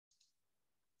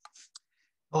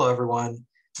Hello, everyone.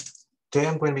 Today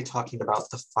I'm going to be talking about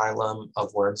the phylum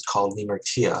of worms called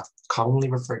Nemertea, commonly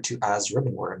referred to as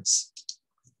ribbon worms.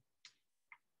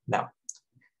 Now,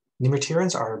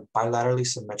 Nemerteans are bilaterally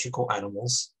symmetrical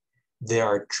animals. They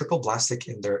are triploblastic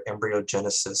in their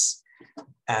embryogenesis,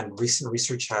 and recent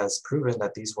research has proven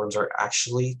that these worms are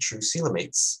actually true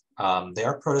coelomates. They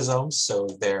are protozoans, so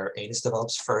their anus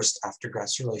develops first after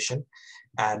gastrulation,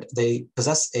 and they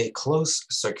possess a closed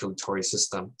circulatory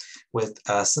system with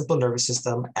a simple nervous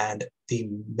system. And the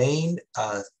main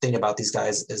thing about these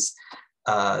guys is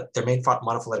their main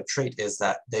monophyletic trait is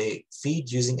that they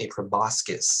feed using a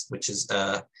proboscis, which is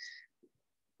a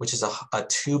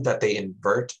tube that they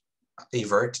avert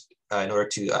in order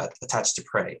to attach to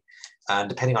prey. And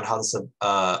depending on how this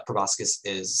proboscis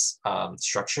is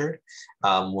structured,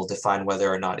 will define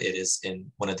whether or not it is in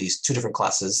one of these two different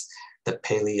classes, the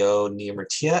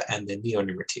Paleonemertea and the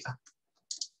Neonemertea.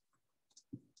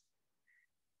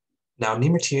 Now,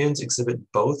 Nemerteans exhibit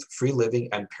both free-living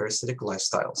and parasitic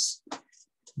lifestyles.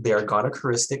 They are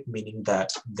gonochoristic, meaning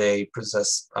that they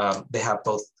have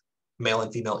both male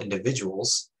and female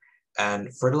individuals,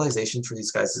 and fertilization for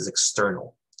these guys is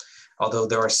external, although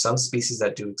there are some species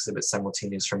that do exhibit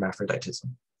simultaneous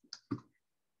hermaphroditism.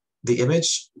 The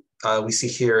image we see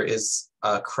here is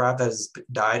a crab that has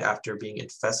died after being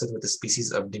infested with a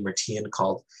species of Nemertean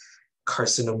called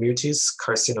Carcinomyrtes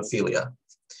carcinophilia.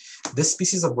 This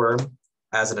species of worm,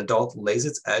 as an adult, lays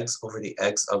its eggs over the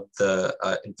eggs of the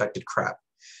infected crab.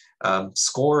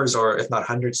 Scores, or if not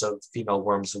hundreds, of female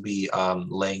worms will be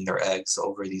laying their eggs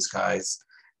over these guys,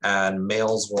 and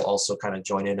males will also kind of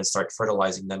join in and start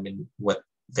fertilizing them in what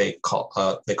they call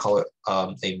it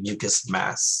a mucus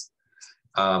mass.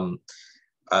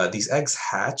 These eggs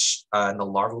hatch, and the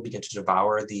larvae will begin to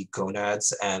devour the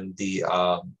gonads and the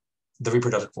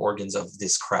reproductive organs of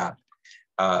this crab,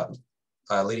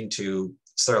 leading to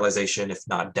sterilization, if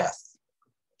not death.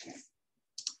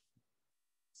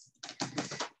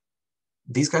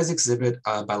 These guys exhibit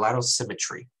bilateral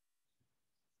symmetry.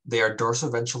 They are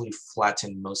dorsoventrally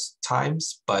flattened most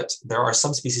times, but there are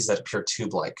some species that appear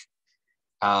tube-like.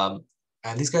 And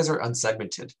these guys are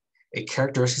unsegmented, a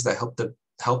characteristic that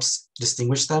helps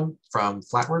distinguish them from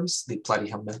flatworms, the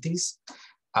Platyhelminthes.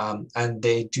 And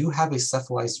they do have a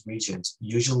cephalized region,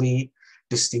 usually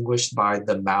distinguished by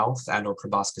the mouth and or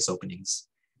proboscis openings.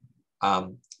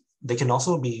 They can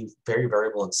also be very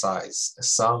variable in size.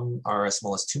 Some are as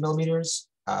small as 2 millimeters,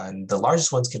 and the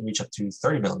largest ones can reach up to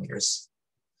 30 millimeters,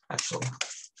 actually.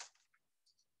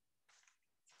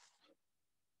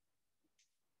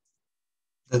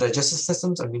 The digestive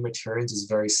systems of Nemerteans is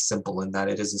very simple in that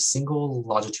it is a single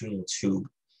longitudinal tube.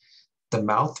 The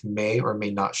mouth may or may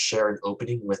not share an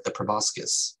opening with the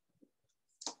proboscis.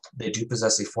 They do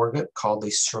possess a foregut called a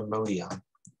stramonium.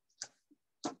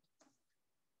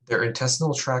 Their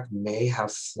intestinal tract may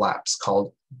have flaps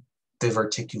called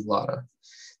diverticulata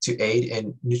to aid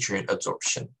in nutrient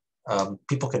absorption.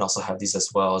 People can also have these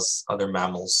as well as other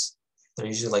mammals. They're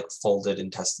usually like folded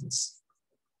intestines.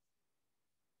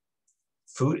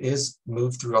 Food is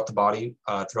moved throughout the body,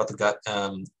 throughout the gut,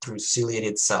 through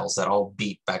ciliated cells that all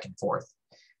beat back and forth.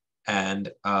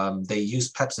 And they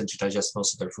use pepsin to digest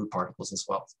most of their food particles as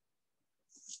well.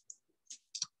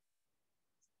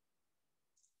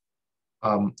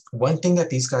 One thing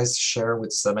that these guys share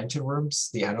with segmented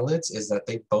worms, the annelids, is that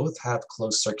they both have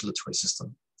closed circulatory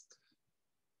system.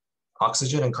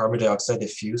 Oxygen and carbon dioxide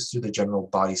diffuse through the general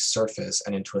body surface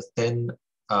and into a thin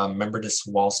membranous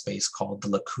wall space called the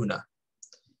lacuna.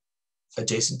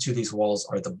 Adjacent to these walls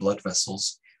are the blood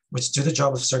vessels, which do the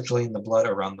job of circulating the blood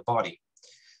around the body.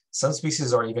 Some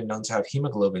species are even known to have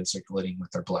hemoglobin circulating with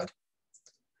their blood.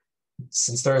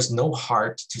 Since there is no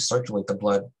heart to circulate the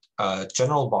blood,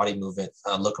 general body movement,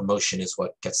 locomotion is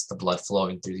what gets the blood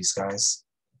flowing through these guys.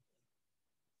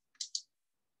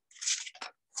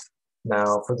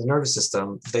 Now, for the nervous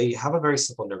system, they have a very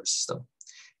simple nervous system.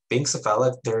 Being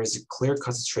cephalic, there is a clear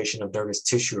concentration of nervous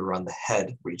tissue around the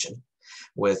head region,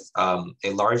 with a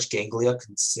large ganglia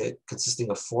consisting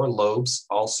of 4 lobes,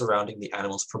 all surrounding the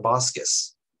animal's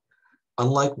proboscis.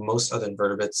 Unlike most other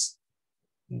invertebrates,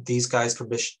 these guys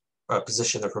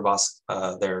position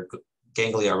their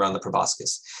ganglia around the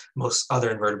proboscis. Most other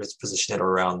invertebrates position it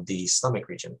around the stomach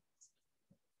region.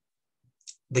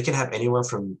 They can have anywhere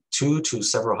from 2 to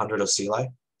several hundred oculi,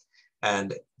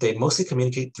 and they mostly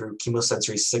communicate through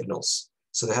chemosensory signals.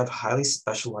 So they have highly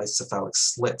specialized cephalic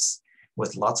slits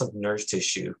with lots of nerve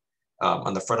tissue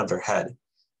on the front of their head.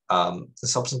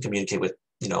 This helps them communicate with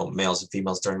males and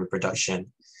females during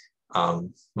reproduction,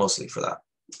 mostly for that.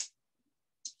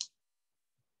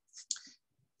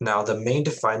 Now, the main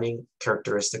defining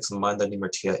characteristics of Manda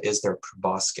Nemertea is their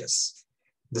proboscis.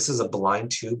 This is a blind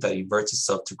tube that everts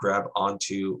itself to grab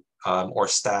onto or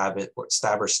stab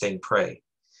or sting prey.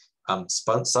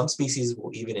 Some species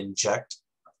will even inject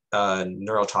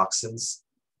neurotoxins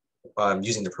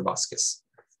using the proboscis.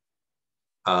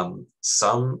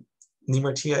 Some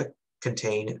Nemertea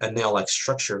contain a nail-like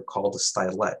structure called a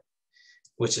stylet,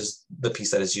 which is the piece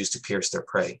that is used to pierce their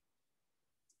prey.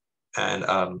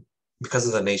 And because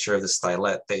of the nature of the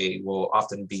stylet, they will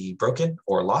often be broken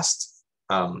or lost.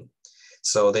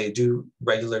 So they do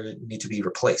regularly need to be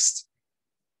replaced.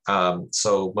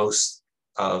 So most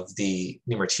of the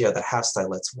Nemertea that have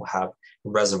stylets will have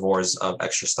reservoirs of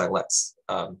extra stylets.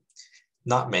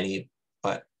 Not many,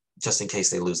 but just in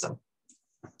case they lose them.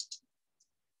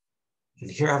 And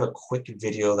here I have a quick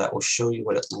video that will show you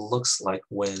what it looks like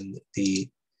when the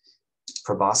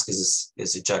proboscis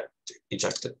is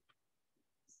ejected.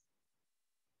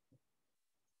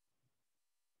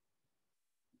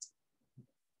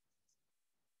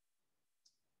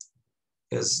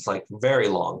 Is like very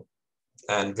long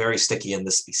and very sticky in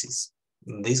this species.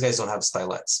 And these guys don't have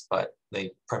stylets, but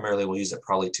they primarily will use it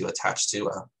probably to attach to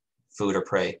food or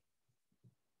prey.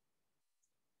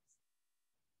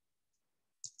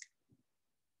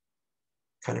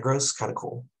 Kind of gross, kind of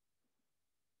cool.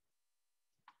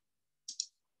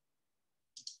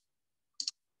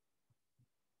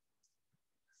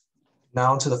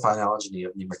 Now to the phylogeny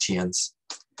of Nemerteans.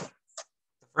 The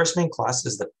first main class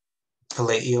is the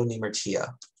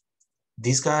Nemertea.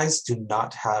 These guys do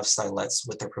not have stylets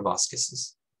with their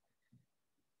proboscises.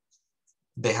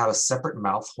 They have a separate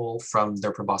mouth hole from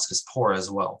their proboscis pore as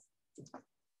well.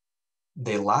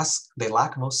 They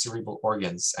lack most cerebral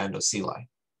organs and ocelli.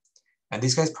 And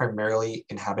these guys primarily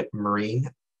inhabit marine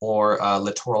or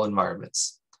littoral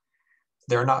environments.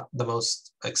 They're not the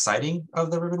most exciting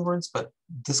of the ribbon worms, but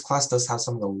this class does have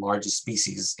some of the largest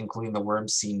species, including the worm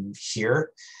seen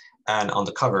here and on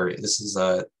the cover. This is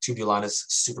a Tubulinus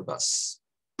superbus.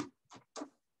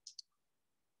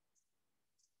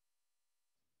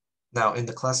 Now, in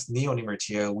the class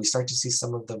Neonemertea, we start to see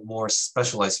some of the more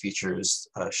specialized features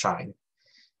shine.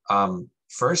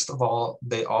 First of all,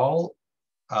 they all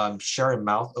share a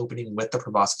mouth opening with the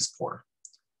proboscis pore.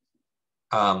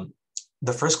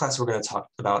 The first class we're going to talk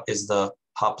about is the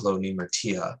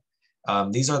Nemertea.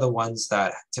 These are the ones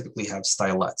that typically have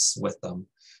stylets with them.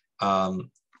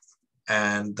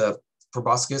 And the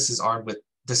proboscis is armed with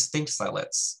distinct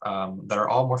stylets that are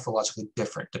all morphologically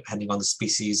different depending on the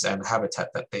species and habitat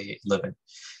that they live in.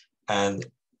 And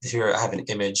here I have an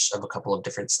image of a couple of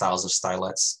different styles of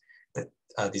stylets that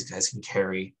these guys can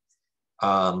carry.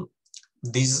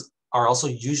 These are also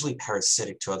usually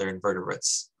parasitic to other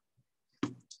invertebrates.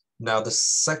 Now, the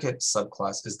second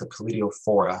subclass is the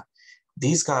Pelidiophora.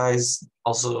 These guys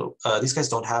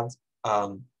don't have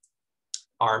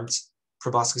armed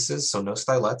proboscises, so no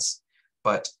stylets,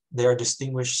 but they are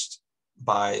distinguished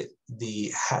by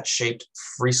the hat-shaped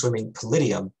free-swimming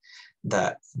pallidum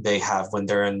that they have when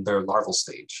they're in their larval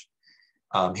stage.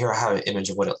 Here I have an image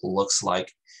of what it looks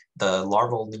like. The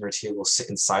larval Nemertea will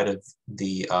sit inside of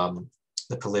the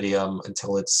pallidum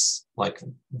until it's like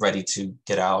ready to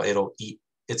get out. It'll eat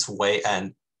its way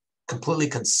and completely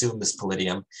consume this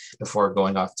pallidum before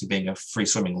going off to being a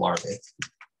free-swimming larvae.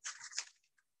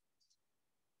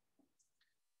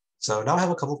 So now I have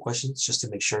a couple of questions just to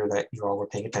make sure that you all were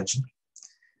paying attention.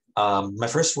 My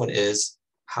first one is,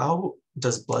 how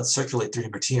does blood circulate through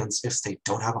Nemerteans if they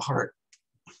don't have a heart?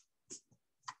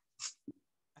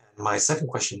 And my second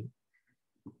question,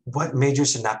 what major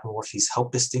synapomorphies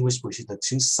help distinguish between the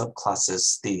two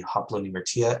subclasses, the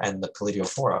Nemertea and the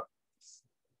Pelidiophora?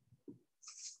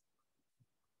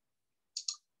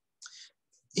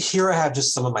 Here I have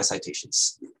just some of my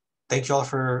citations. Thank you all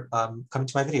for coming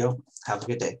to my video. Have a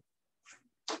good day.